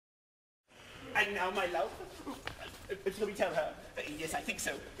And now, my love, shall we tell her? Yes, I think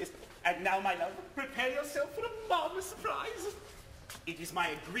so. Yes. And now, my love, prepare yourself for a marvelous surprise. It is my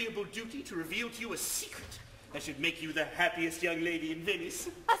agreeable duty to reveal to you a secret that should make you the happiest young lady in Venice.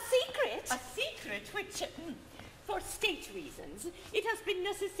 A secret? A secret which, for state reasons, it has been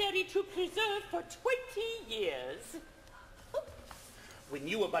necessary to preserve for 20 years. When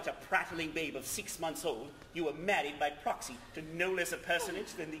you were but a prattling babe of 6 months old, you were married by proxy to no less a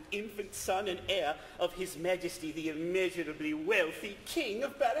personage than the infant son and heir of His Majesty the immeasurably wealthy King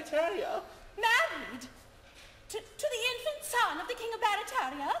of Barataria. Married? To the infant son of the King of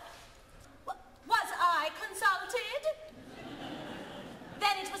Barataria? Was I consulted?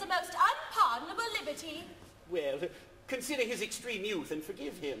 Then it was a most unpardonable liberty. Well, consider his extreme youth and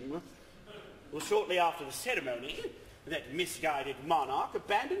forgive him. Well, shortly after the ceremony, that misguided monarch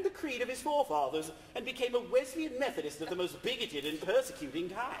abandoned the creed of his forefathers and became a Wesleyan Methodist of the most bigoted and persecuting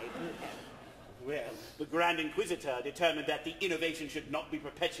kind. Well, the Grand Inquisitor determined that the innovation should not be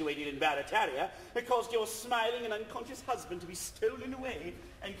perpetuated in Barataria and caused your smiling and unconscious husband to be stolen away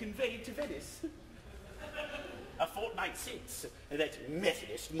and conveyed to Venice. A fortnight since, that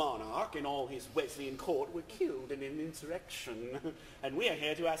Methodist monarch and all his Wesleyan court were killed in an insurrection. And we are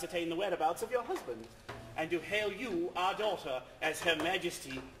here to ascertain the whereabouts of your husband and to hail you, our daughter, as Her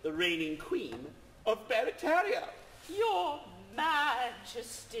Majesty, the reigning Queen of Barataria. Your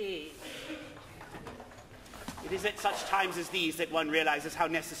Majesty. It is at such times as these that one realizes how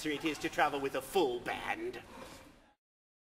necessary it is to travel with a full band.